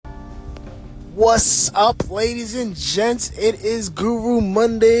What's up, ladies and gents? It is Guru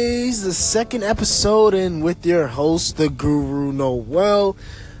Mondays, the second episode, and with your host, the Guru Noel.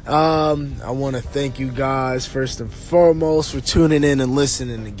 I want to thank you guys first and foremost for tuning in and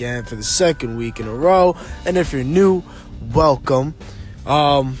listening again for the second week in a row. And if you're new, welcome.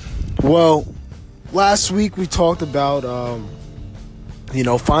 Last week we talked about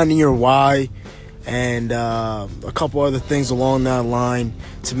finding your why and a couple other things along that line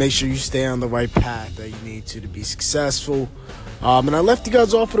to make sure you stay on the right path that you need to be successful. And I left you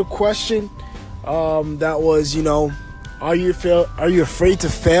guys off with a question that was, are you afraid to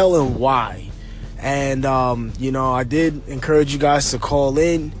fail, and why? And I did encourage you guys to call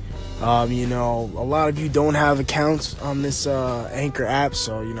in. A lot of you don't have accounts on this Anchor app,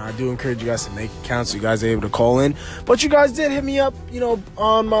 so I do encourage you guys to make accounts so you guys are able to call in. But you guys did hit me up,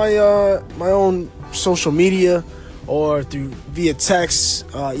 on my my own social media or via text,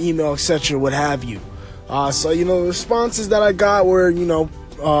 email, etc., what have you. So the responses that I got were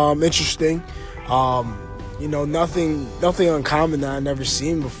interesting. Nothing uncommon that I've never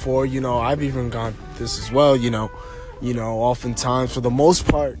seen before. I've even gone this as well. Oftentimes, for the most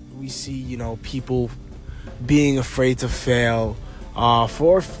part, we see, people being afraid to fail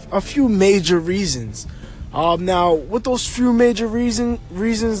for a few major reasons. Now, with those few major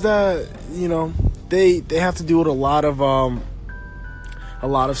reasons that, they have to do with a lot of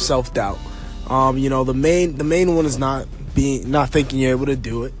self-doubt. The main one is not thinking you're able to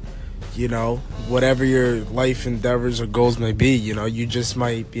do it. Whatever your life endeavors or goals may be, you just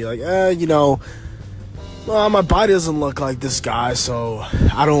might be like, well, my body doesn't look like this guy, so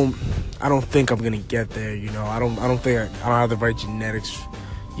I don't think I'm gonna get there. I don't think I don't have the right genetics,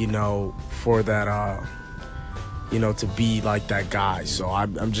 for that, to be like that guy. So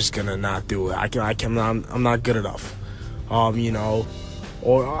I'm just gonna not do it. I'm not good enough. Or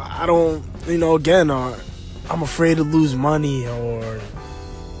I don't, again, I'm afraid to lose money, or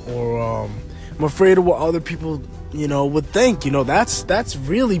I'm afraid of what other people, would think. That's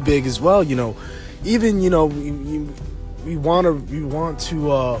really big as well. Even we want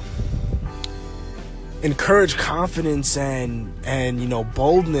to encourage confidence and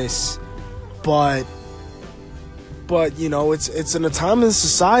boldness, but it's in a time in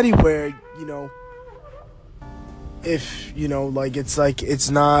society where if it's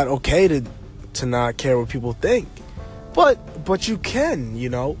not okay to not care what people think, but you can.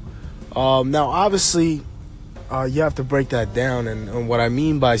 Now obviously you have to break that down, and what I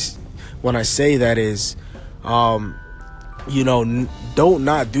mean by when I say that is, don't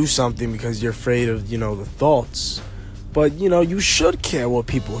not do something because you're afraid of, the thoughts. But, you should care what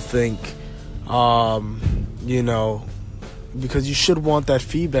people think, because you should want that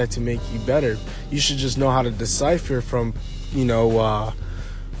feedback to make you better. You should just know how to decipher from,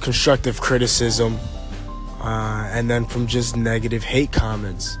 constructive criticism, and then from just negative hate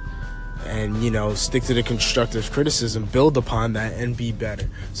comments. And, stick to the constructive criticism, build upon that, and be better.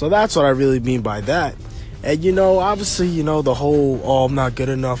 So that's what I really mean by that. And, obviously, the whole, I'm not good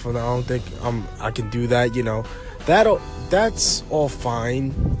enough, and I don't think I can do that, that's all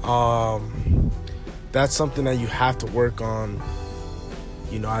fine. That's something that you have to work on,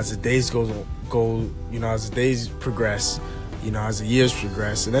 as the days as the days progress, as the years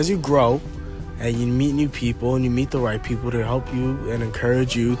progress, and as you grow. And you meet new people, and you meet the right people to help you and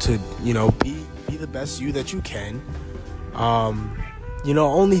encourage you to, be the best you that you can.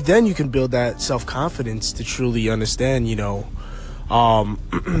 Only then you can build that self-confidence to truly understand,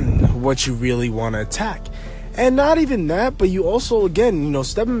 what you really want to attack. And not even that, but you also, again,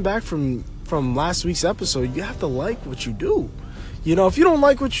 stepping back from last week's episode, you have to like what you do. If you don't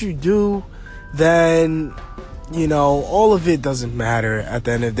like what you do, then all of it doesn't matter at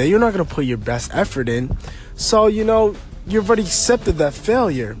the end of the day. You're not going to put your best effort in. So, you've already accepted that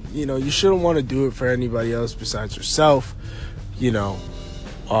failure. You shouldn't want to do it for anybody else besides yourself,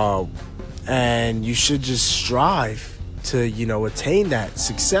 and you should just strive to, attain that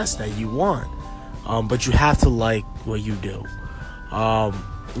success that you want. But you have to like what you do.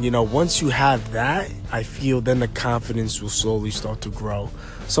 Once you have that, I feel then the confidence will slowly start to grow.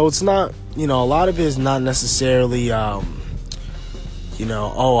 So it's not, a lot of it is not necessarily, I'm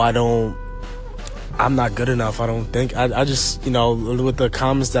not good enough. I don't think, I just, with the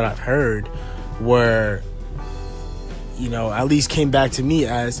comments that I've heard where, at least came back to me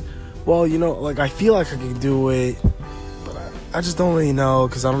as, well, I feel like I can do it, but I just don't really know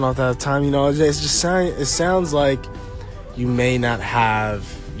because I don't know if I have time. It sounds like you may not have,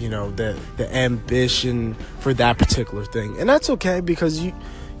 the ambition for that particular thing. And that's okay because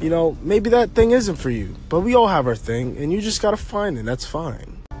maybe that thing isn't for you. But we all have our thing, and you just got to find it. That's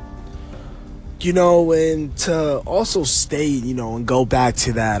fine. And to also state, and go back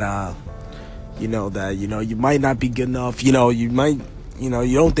to that, you might not be good enough, you might, you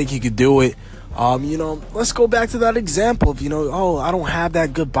don't think you could do it. Let's go back to that example of, I don't have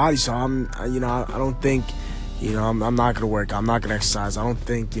that good body, so I don't think, I'm not going to work. I'm not going to exercise. I don't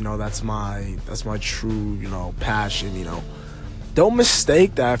think, that's my true, passion, Don't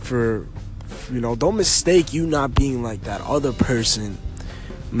mistake that don't mistake you not being like that other person.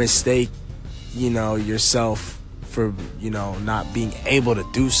 Mistake, yourself for, not being able to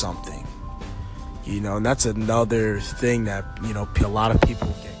do something. And that's another thing that, a lot of people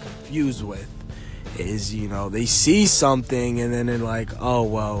get confused with is, they see something and then they're like, oh,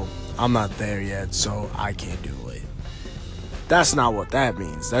 well, I'm not there yet, so I can't do it. That's not what that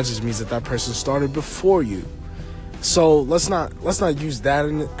means. That just means that person started before you. So let's not use that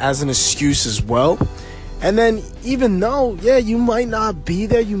as an excuse as well. And then even though, you might not be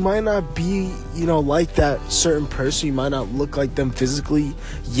there, you might not be, like that certain person, you might not look like them physically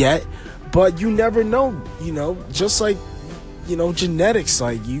yet, but you never know, just like, genetics,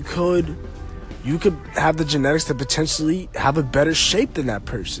 like you could have the genetics to potentially have a better shape than that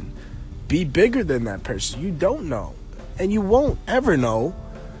person, be bigger than that person. You don't know, and you won't ever know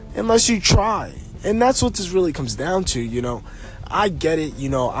unless you try. And that's what this really comes down to, I get it,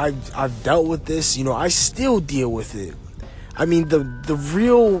 I've dealt with this, I still deal with it. I mean, the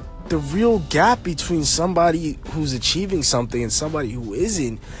real gap between somebody who's achieving something and somebody who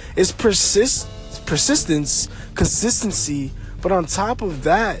isn't is persistence, consistency, but on top of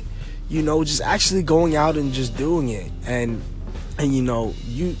that, just actually going out and just doing it. And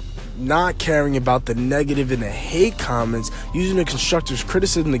you not caring about the negative and the hate comments, using the constructive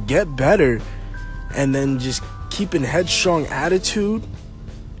criticism to get better, and then just keeping headstrong attitude,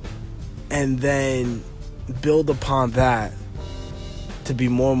 and then build upon that to be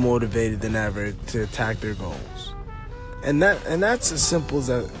more motivated than ever to attack their goals. And that's as simple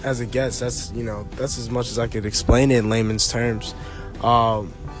as it gets. That's that's as much as I could explain it in layman's terms. So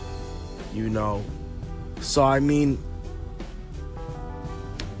I mean,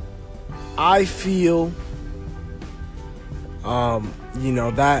 I feel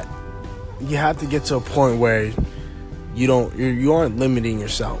that you have to get to a point where you aren't limiting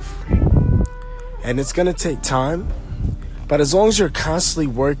yourself, and it's gonna take time. But as long as you're constantly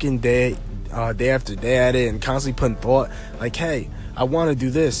working day after day at it, and constantly putting thought, like, hey, I want to do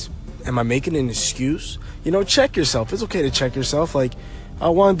this. Am I making an excuse? Check yourself. It's okay to check yourself. Like, I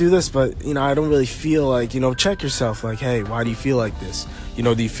want to do this, but I don't really feel like. Check yourself. Like, hey, why do you feel like this? Do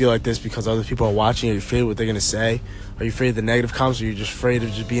you feel like this because other people are watching? Are you afraid of what they're gonna say? Are you afraid of the negative comments? Or are you just afraid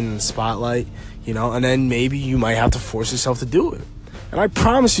of just being in the spotlight? And then maybe you might have to force yourself to do it. And I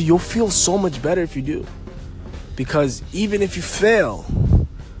promise you'll feel so much better if you do. Because even if you fail,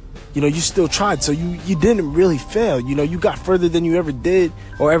 you still tried. So you didn't really fail. You got further than you ever did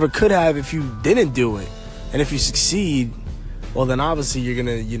or ever could have if you didn't do it. And if you succeed, well, then obviously you're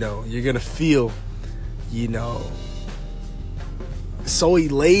gonna feel, so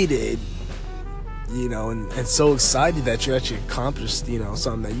elated, and so excited that you actually accomplished,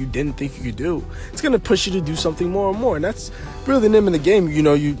 something that you didn't think you could do. It's going to push you to do something more and more. And that's really the name of the game.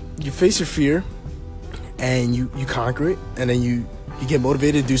 You face your fear and you conquer it, and then you get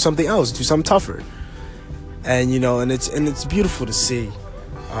motivated to do something else, do something tougher. And, and it's beautiful to see,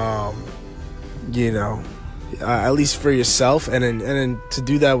 at least for yourself, and then to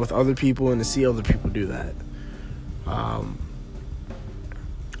do that with other people and to see other people do that.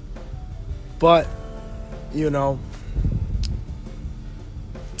 But,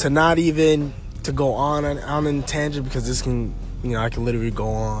 to not even to go on in tangent, because this can, I can literally go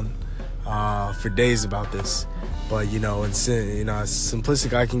on for days about this. But, as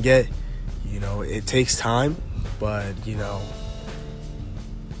simplistic I can get, it takes time. But,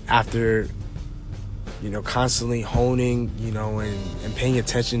 after, constantly honing, and paying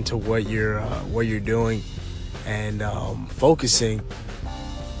attention to what you're doing and focusing,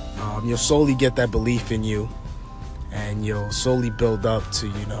 you'll slowly get that belief in you, and you'll slowly build up to,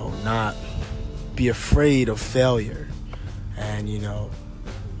 not be afraid of failure. And,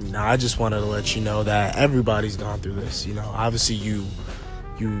 I just wanted to let you know that everybody's gone through this. Obviously you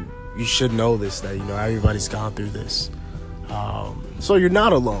should know this, that, everybody's gone through this. So you're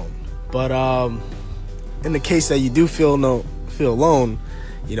not alone. But in the case that you do feel alone,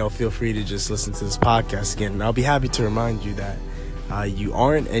 feel free to just listen to this podcast again. And I'll be happy to remind you that you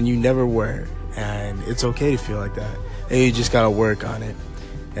aren't and you never were. And it's okay to feel like that. And you just got to work on it.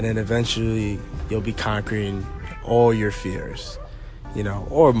 And then eventually you'll be conquering all your fears,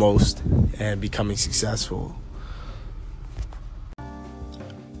 or most, and becoming successful.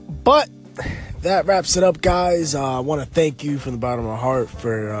 But that wraps it up, guys. I want to thank you from the bottom of my heart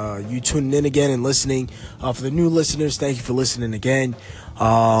for you tuning in again and listening. For the new listeners, thank you for listening again.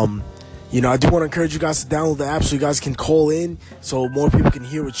 I do want to encourage you guys to download the app so you guys can call in so more people can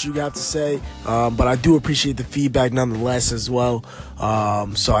hear what you got to say. But I do appreciate the feedback nonetheless as well.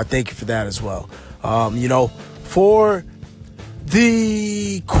 So I thank you for that as well. For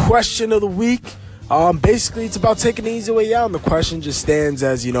the question of the week, basically it's about taking the easy way out. And the question just stands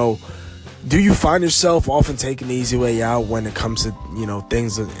as, do you find yourself often taking the easy way out when it comes to,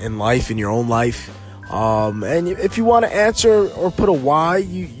 things in life, in your own life? And if you want to answer or put a why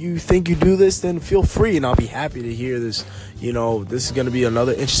you think you do this, then feel free, and I'll be happy to hear this. This is going to be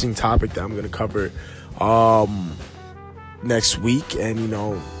another interesting topic that I'm going to cover next week. And,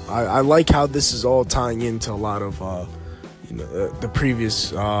 I like how this is all tying into a lot of, the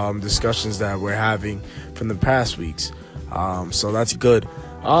previous discussions that we're having from the past weeks. So that's good.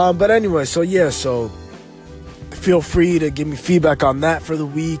 But anyway, so feel free to give me feedback on that for the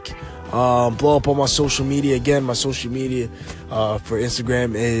week. Blow up on my social media. Again, my social media for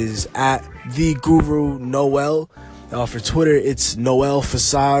Instagram is at the Guru Noel. For Twitter, it's Noel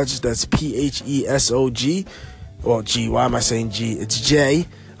Phesoj. That's Phesog. Well, G. Why am I saying G? It's J.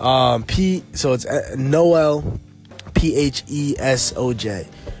 P. So it's Noel Phesoj.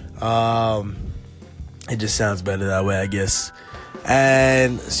 It just sounds better that way, I guess.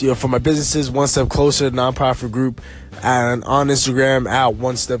 And so, for my businesses, One Step Closer nonprofit group, and on Instagram at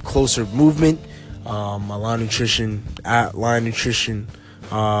One Step Closer Movement, my Line Nutrition at Line Nutrition.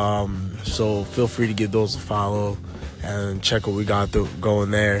 So feel free to give those a follow and check what we got going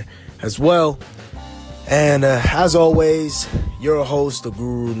there as well. And as always, your host, the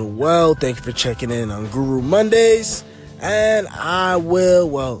Guru Noel. Thank you for checking in on Guru Mondays. And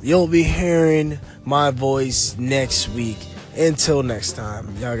you'll be hearing my voice next week. Until next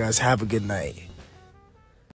time, y'all guys have a good night.